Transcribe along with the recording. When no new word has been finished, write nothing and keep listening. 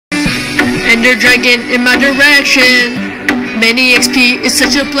Ender Dragon in my direction. Many XP is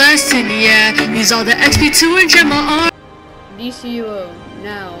such a blessing, yeah. Use all the XP to enjoy my art. DCUO,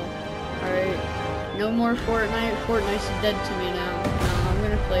 now. Alright. No more Fortnite. Fortnite's dead to me now. No, I'm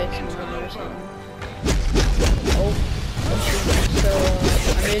gonna play it tomorrow or something. Oh. So,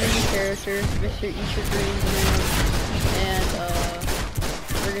 I made a new character, Mr. Eat Your Dreams now. And,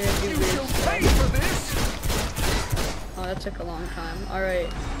 we're gonna do weird stuff. Oh, that took a long time.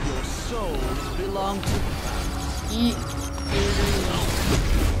 Alright. Your souls belong to Eat your dreams.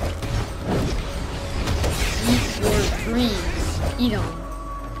 Eat your dreams. Eat them.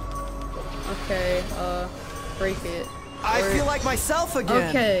 Okay, break it. I feel like myself again.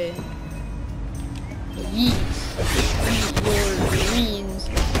 Okay. Eat your dreams.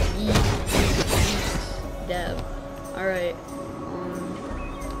 Eat. Dab. Alright.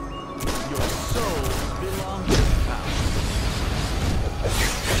 Your souls belong to power.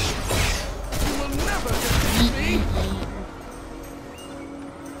 You will never defeat me.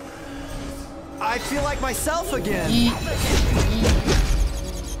 I feel like myself again. Ooh,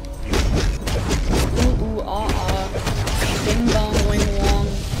 ooh, ah, ah. Ding dong, wing wong.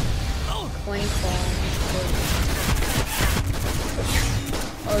 Clang clang.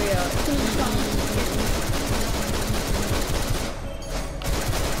 Oh yeah.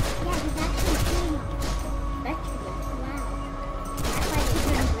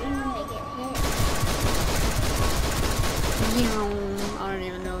 I don't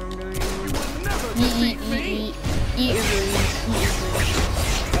even know what I'm doing anymore. Eat your dreams.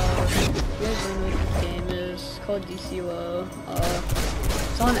 You guys know what this game is. It's called DCUO.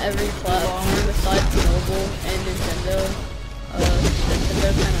 It's on every platform besides mobile and Nintendo. Nintendo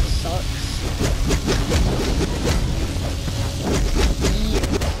kind of sucks.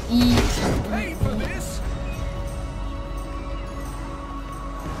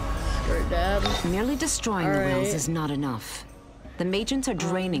 Skirt dab. Merely destroying the wells is not enough. The Magians are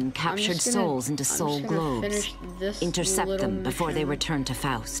draining captured souls into soul globes. Intercept them before they return to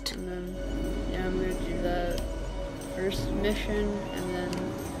Faust. And then, yeah, I'm gonna do that first mission, and then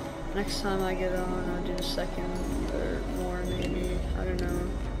next time I get on, I'll do the second or more, maybe. I don't know.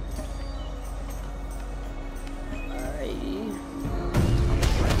 Alrighty.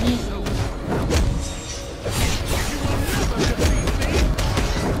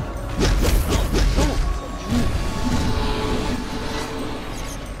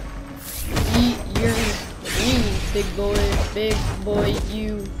 Big boy,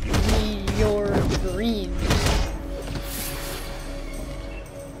 you need your greens.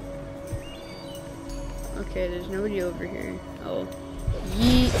 Okay, there's nobody over here. Oh.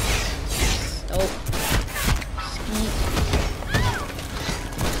 Yeet. Oh. Skeet.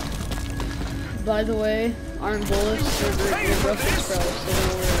 By the way, iron bullets are great for Brussels sprouts, so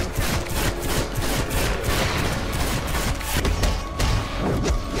don't worry.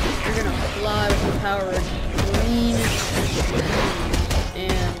 You're gonna fly with the power of green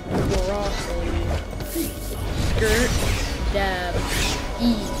and broccoli. Skirt, dab,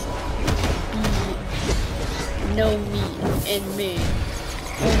 eat, no meat, and me.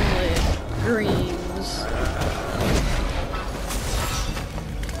 Only greens.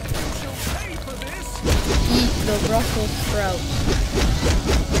 Eat the Brussels sprouts.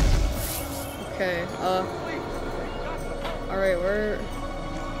 Okay, alright, we're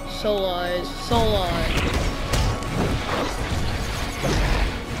Solai.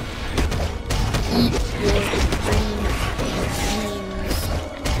 Eat your green beans.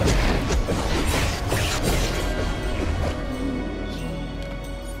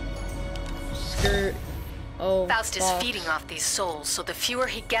 Skirt. Oh, Faust is feeding off these souls, so the fewer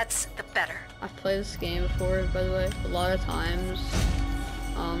he gets, the better. I've played this game before, by the way, a lot of times.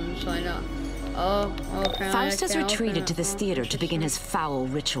 So I know. Faust has retreated to this theater to begin his foul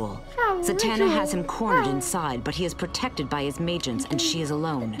ritual. Zatanna has him cornered inside, but he is protected by his Magians, and she is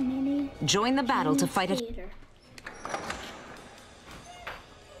alone. Join the battle to fight it.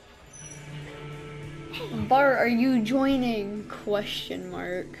 Bart, are you joining? Question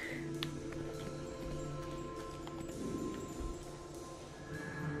mark.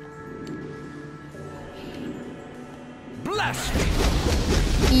 Blast me!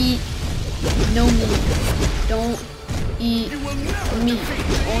 Eat no meat. Don't eat meat.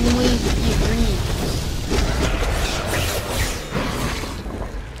 Only eat greens.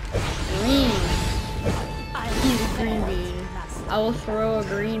 Green. Eat a green bean. I will throw a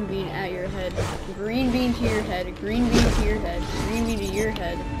green bean at your head. Green bean to your head. Green bean to your head. Green bean to your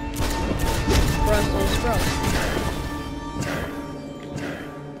head. Brussels sprouts.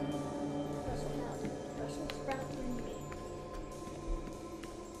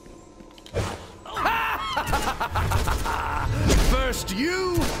 First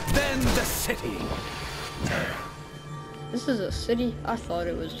you, then the city. This is a city? I thought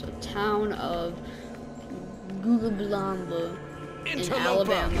it was a town of Gugablamba in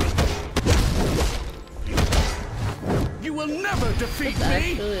Alabama. You will never defeat It's me.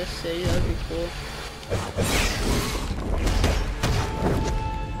 actually a city, that'd be cool.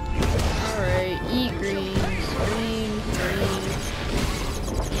 Alright, eat greens. Green.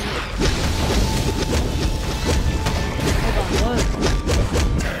 Hold on, what?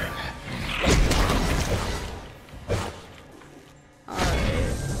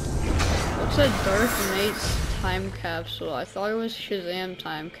 Alright. Looks like Darth Knight's time capsule. I thought it was Shazam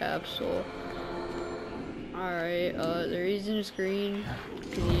time capsule. Alright, the reason it's green,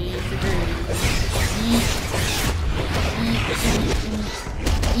 because you eat the green.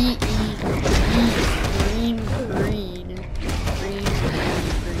 Eat. Green.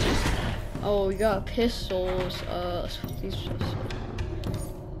 Oh, we got pistols, let's put these pistols.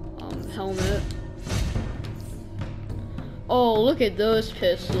 Helmet. Oh, look at those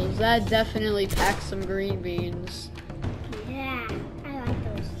pistols. That definitely packs some green beans. Yeah, I like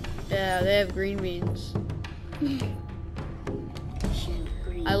those. Yeah, they have green beans.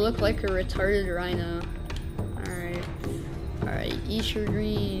 I look like a retarded rhino. Alright, eat your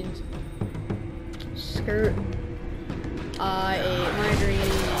greens. Skirt. I ate my greens.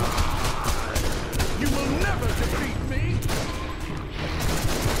 You will never defeat me.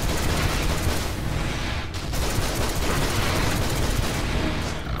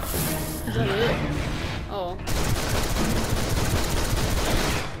 Is that it? Oh.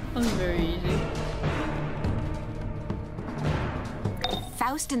 That was very easy.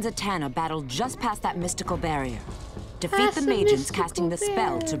 Faust and Zatanna battle just past that mystical barrier. Defeat the Magians casting the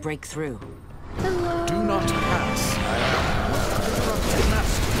spell to break through. Hello. Do not pass.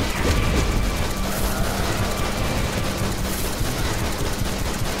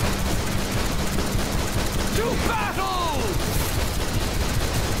 To battle!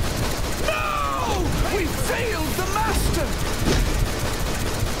 No! We failed the master!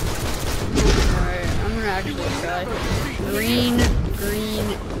 Alright, I'm gonna actually try. Green, bean.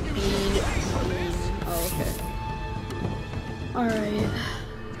 Oh, okay. Alright.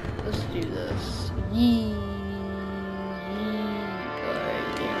 Let's do this. Yee. Alright,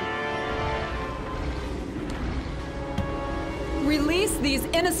 yeah. Release these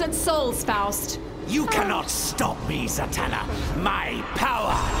innocent souls, Faust. You cannot stop me, Zatanna. My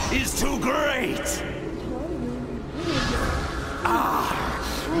power is too great. Ah,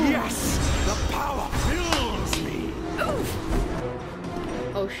 yes, the power fills me.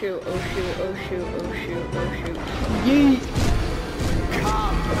 Oh shoot. Yeet.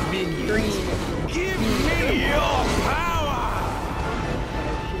 Come, minions. Green. Give me your power.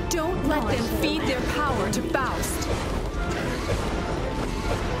 Don't let them feed their power to Faust.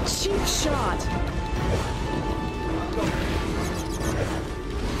 Cheap shot.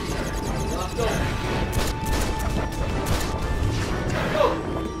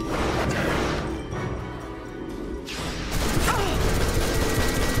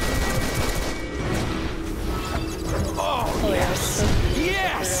 Oh, yes.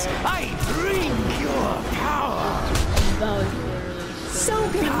 Yes, I drink your power. That was literally So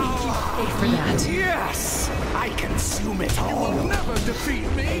good. Pay for that. Yes, I consume it all. You will never defeat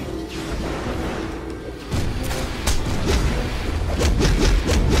me.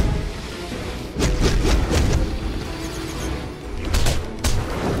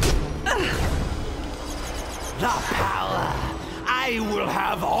 The power. I will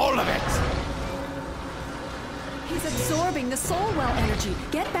have all of it. He's absorbing the soul well energy.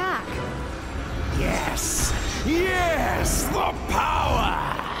 Get back. Yes, yes, the power.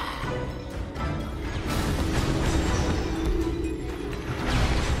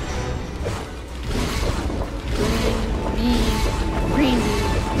 green.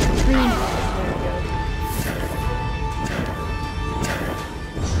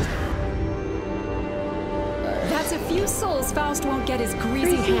 That's a few souls Faust won't get his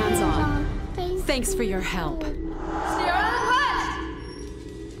greasy hands on. Thanks for your help.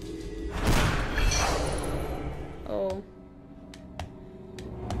 Oh.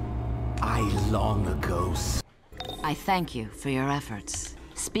 I long ago. I thank you for your efforts.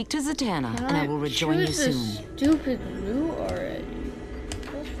 Speak to Zatanna, and I will rejoin you choose soon. this stupid loot already.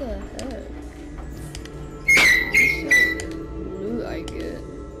 What the heck? What loot I get?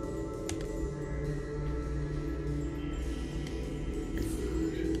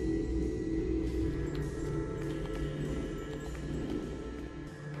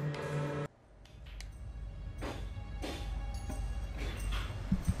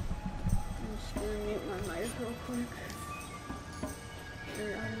 I'm just gonna mute my microphone. real quick.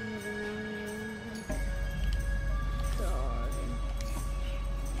 Sure, I don't even know. God.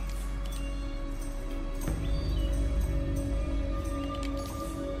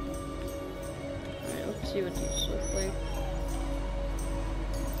 Alright, let's see what these look like.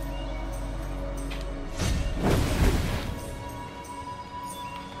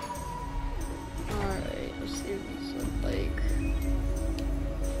 Alright, let's see what these look like.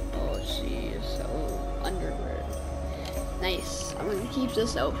 Oh, jeez, so underwear. Nice. I'm gonna keep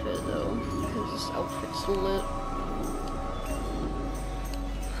this outfit though, because this outfit's lit.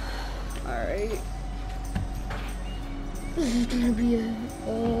 Alright. This is gonna be a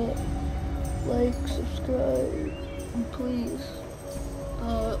like, subscribe, please.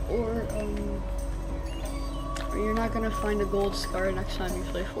 Or you're not gonna find a gold scar next time you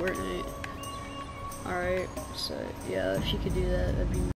play Fortnite. Alright, so yeah, if you could do that, that'd be